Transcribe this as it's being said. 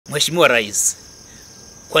Mheshimiwa Rais,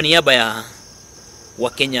 kwa niaba ya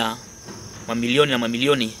Wakenya mamilioni na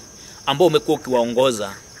mamilioni ambao umekuwa ukiwaongoza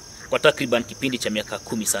kwa takriban kipindi cha miaka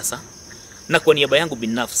 10 sasa, na kwa niaba yangu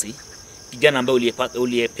binafsi, kijana ambaye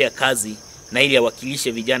uliyepea kazi na ili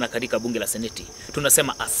awakilishe vijana katika bunge la Seneti,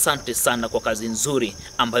 tunasema asante sana kwa kazi nzuri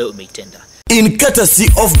ambayo umeitenda. In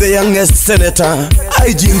courtesy of the youngest senator,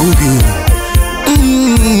 Ngugi.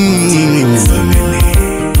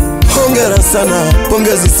 Hongera sana,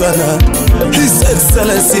 pongezi sana, His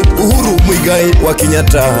Excellency Uhuru Muigai wa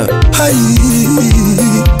Kenyatta. Hai.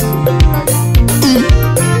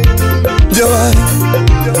 Jawai.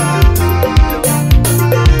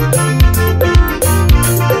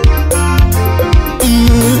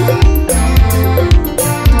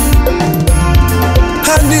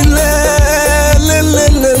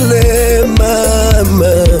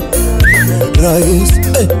 Rais,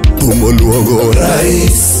 Pumoluongo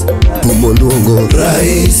Rais, Pumoluongo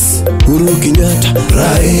Rais, Uhuru Kenyatta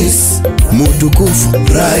Rais, Mutukufu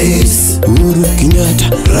Rais, Uhuru Kenyatta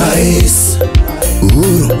Rais,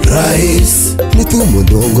 Uhuru Rais,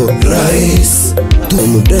 Nitumuongo Rais,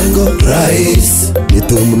 Tumudengo Rais,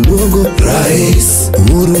 Nitumuongo Rais,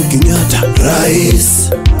 Uhuru Kenyatta Rais,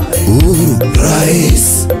 Uhuru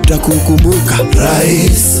Rais, takukumbuka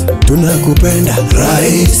Rais, tunakupenda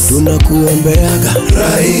Rais, tunakuombeaga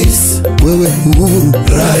Rais, wewe Uhuru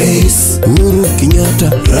Rais, Uhuru Kenyatta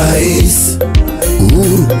Rais,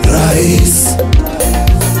 Uhuru Rais.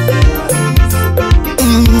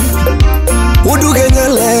 Udugenya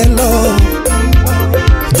lelo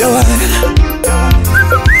Jawa.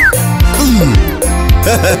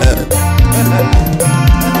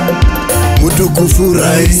 Mutukufu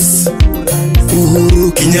Rais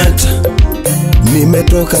Uhuru Kenyatta,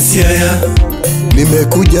 nimetoka Siaya,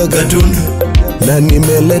 nimekuja Gatundu na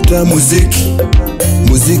nimeleta muziki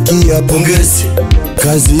ya pongezi.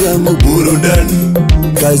 Kazi yangu burudani,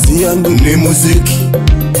 kazi yangu ni muziki.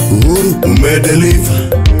 Uhuru umedeliver,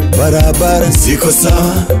 barabara ziko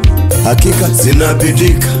sawa, hakika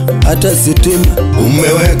zinapitika, hata sitima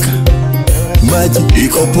umeweka, maji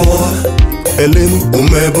iko poa, elimu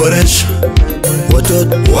umeboresha,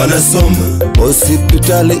 watoto wanasoma,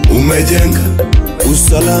 hospitali umejenga,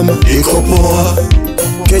 usalama iko poa,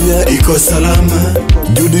 Kenya iko salama,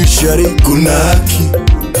 judiciary kuna haki,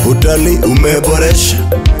 utalii umeboresha,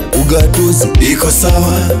 ugatuzi iko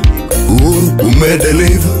sawa. Uhuru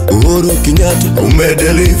umedeliver, Uhuru Kenyatta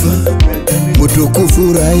umedeliver,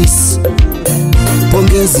 Mutukufu Rais,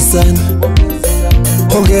 pongezi sana,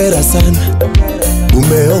 hongera sana,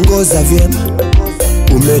 umeongoza vyema,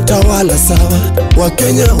 umetawala sawa,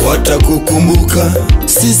 Wakenya watakukumbuka,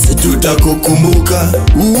 sisi tutakukumbuka,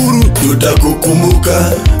 Uhuru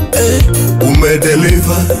tutakukumbuka,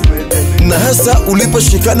 umedeliver. Na hasa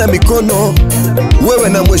uliposhikana mikono wewe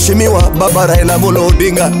na Mheshimiwa Baba Raila Amolo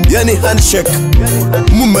Odinga, yani handshake,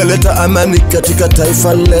 mumeleta amani katika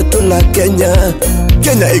taifa letu la Kenya.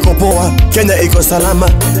 Kenya iko poa, Kenya iko salama,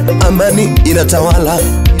 amani inatawala,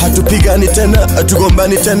 hatupigani tena,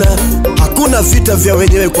 hatugombani tena, hakuna vita vya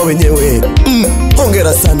wenyewe kwa wenyewe.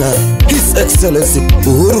 Hongera sana His Excellency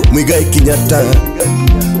Uhuru Muigai Kenyatta.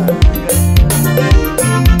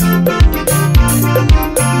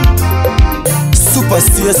 Super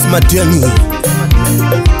CS Matiani,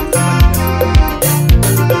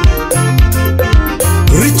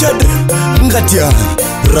 Richard Ngatia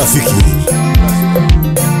Rafiki,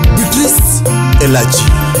 Beatrice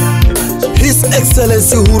Elachi, His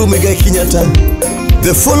Excellency Uhuru Muigai Kenyatta.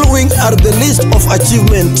 The following are the list of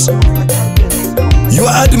achievements your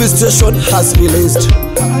administration has released.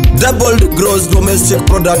 Doubled gross domestic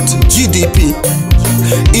product GDP.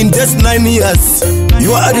 In just 9 years,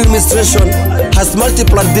 your administration has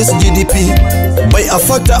multiplied this GDP by a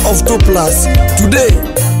factor of 2+. Today,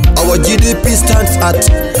 our GDP stands at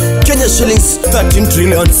Kenya shillings 13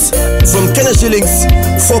 trillions from Kenya shillings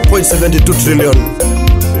 4.72 trillion.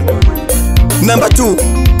 Number 2,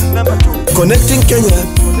 connecting Kenya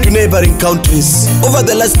to neighboring countries. Over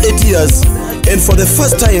the last 8 years, and for the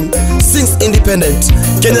first time since independence,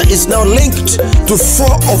 Kenya is now linked to 4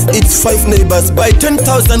 of its 5 neighbors by 10,000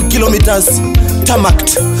 kilometers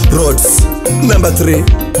tarmacked roads. Number 3,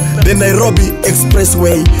 the Nairobi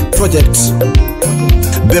Expressway project.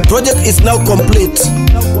 The project is now complete.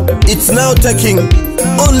 It's now taking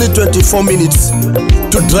only 24 minutes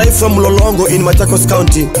to drive from Lolongo in Machakos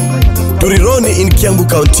County to Rironi in Kiambu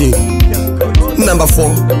County. Number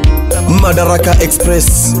 4, Madaraka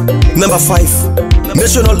Express. Number 5,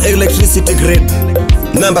 National Electricity Grid.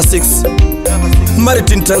 Number 6,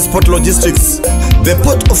 Maritime transport logistics. The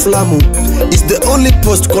port of Lamu is the only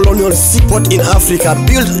post-colonial seaport in Africa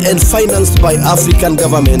built and financed by African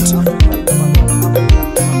government.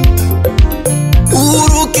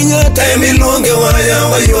 Uhuru Kenyatta milonge waya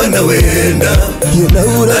wayona wenda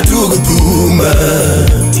yenaura tugutuma.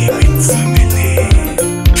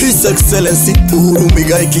 His Excellency Uhuru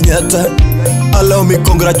Kenyatta, allow me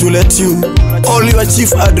congratulate you. All your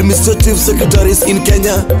chief administrative secretaries in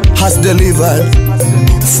Kenya has delivered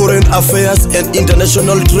foreign affairs and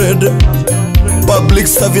international trade, public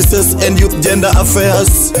services and youth gender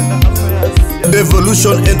affairs,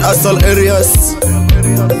 devolution and asal areas,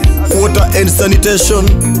 water and sanitation,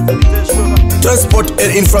 transport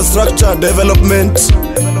and infrastructure development,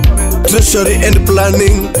 treasury and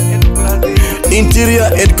planning, interior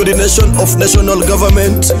and coordination of national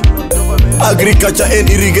government, agriculture and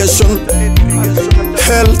irrigation,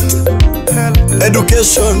 health,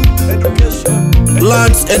 education,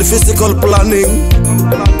 lands and physical planning,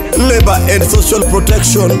 labor and social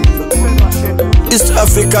protection, East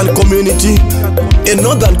African community and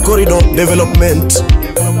Northern Corridor development,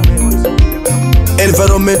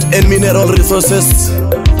 environment and mineral resources,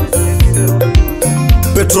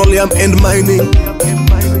 petroleum and mining,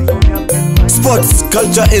 sports,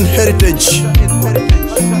 culture and heritage,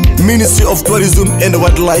 Ministry of Tourism and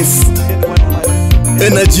Wildlife,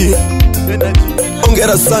 energy.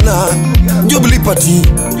 Hongera sana, Jubilee Party,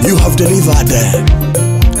 you have delivered.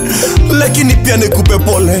 Lakini pia nikupe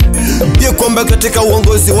pole ya kwamba katika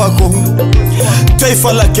uongozi wako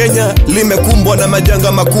taifa la Kenya limekumbwa na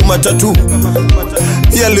majanga makuu matatu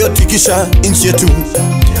yaliyotikisha nchi yetu.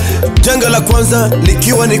 Janga la kwanza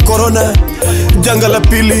likiwa ni corona, janga la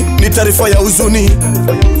pili ni taarifa ya huzuni,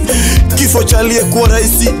 kifo cha aliyekuwa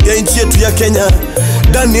rais ya nchi yetu ya Kenya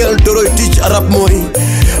Daniel Toroitich Arap Moi,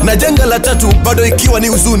 na janga la tatu bado ikiwa ni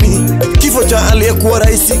huzuni, kifo cha aliyekuwa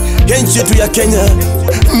rais ya nchi yetu ya Kenya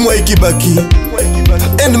Mwai Kibaki.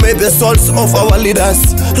 And may the souls of our leaders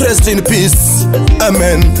rest in peace.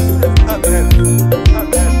 Amen.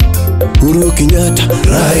 Uhuru Kenyatta,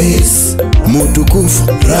 Rais Mutukufu,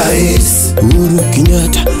 Rais Uhuru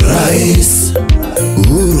Kenyatta, Rais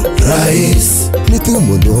Uhuru, Rais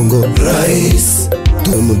Nitumudengo, Rais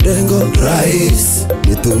Tumudengo, Rais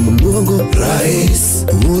Nitumudengo, Rais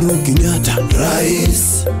Uhuru Kenyatta,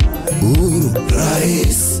 Rais Uhuru,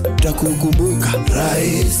 Rais takukumbuka,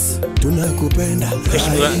 Rais tunakupenda.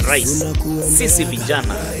 Mheshimiwa Rais, sisi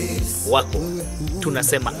vijana wako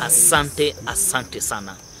tunasema asante, asante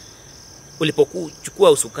sana.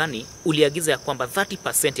 Ulipokuchukua usukani, uliagiza ya kwamba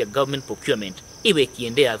 30% ya government procurement iwe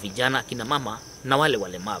ikiendea vijana, kina mama na wale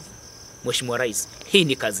walemavu. Mheshimiwa Rais, hii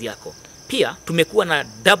ni kazi yako. Pia tumekuwa na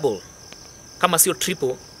double kama sio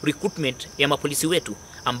triple recruitment ya mapolisi wetu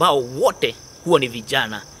ambao wote huwa ni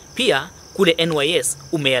vijana. Pia kule NYS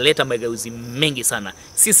umeyaleta mageuzi mengi sana.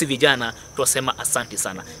 Sisi vijana tuwasema asante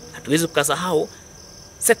sana. Hatuwezi kukasahau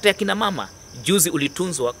sekta ya kina mama. Juzi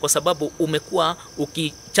ulitunzwa kwa sababu umekuwa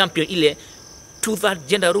ukichampion ile 2/3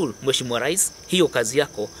 gender rule. Mheshimiwa Rais, hiyo kazi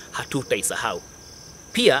yako hatutaisahau.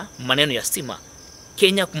 Pia maneno ya stima.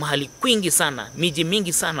 Kenya mahali kwingi sana, miji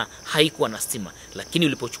mingi sana haikuwa na stima, lakini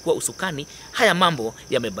ulipochukua usukani haya mambo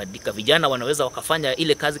yamebadilika. Vijana wanaweza wakafanya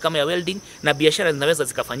ile kazi kama ya welding na biashara zinaweza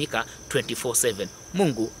zikafanyika 24/7.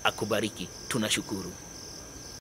 Mungu akubariki. Tunashukuru.